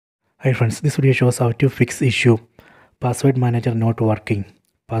Hi friends, this video shows how to fix issue password manager not working,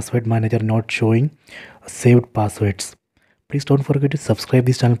 password manager not showing saved passwords. Please don't forget to subscribe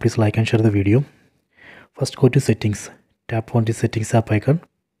this channel. Please like and share the video. First go to settings, tap on the settings app icon,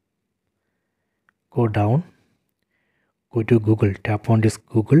 go down, go to Google, tap on this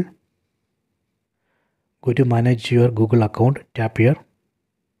Google, go to manage your Google account, tap here,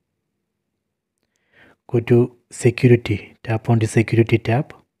 go to security, tap on the security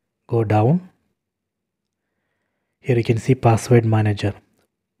tab, go down. Here you can see password manager.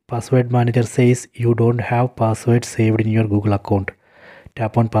 Password manager says you don't have password saved in your Google account.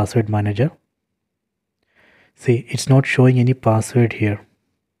 Tap on password manager. See, it's not showing any password here.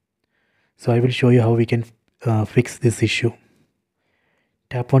 So I will show you how we can fix this issue.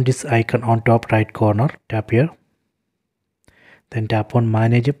 Tap on this icon on top right corner. Tap here. Then tap on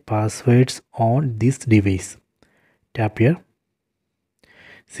manage passwords on this device. Tap here.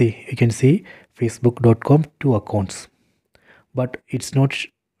 See, you can see facebook.com 2 accounts. But it's not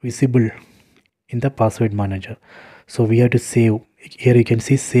visible in the password manager. So we have to save. Here you can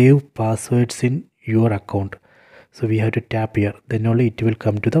see save passwords in your account. So we have to tap here. Then only it will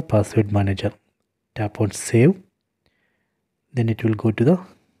come to the password manager. Tap on save. Then it will go to the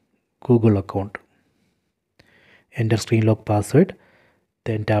Google account. Enter screen lock password.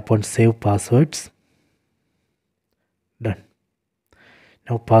 Then tap on save passwords. Done.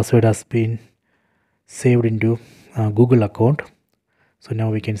 Now password has been saved into Google account. So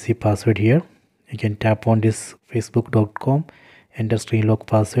now we can see password here. You can tap on this facebook.com, enter screen lock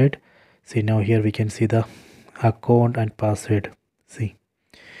password. See, now here we can see the account and password. See,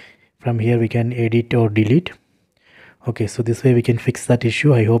 from here we can edit or delete. Okay, so this way we can fix that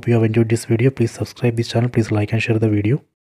issue. I hope you have enjoyed this video. Please subscribe this channel. Please like and share the video.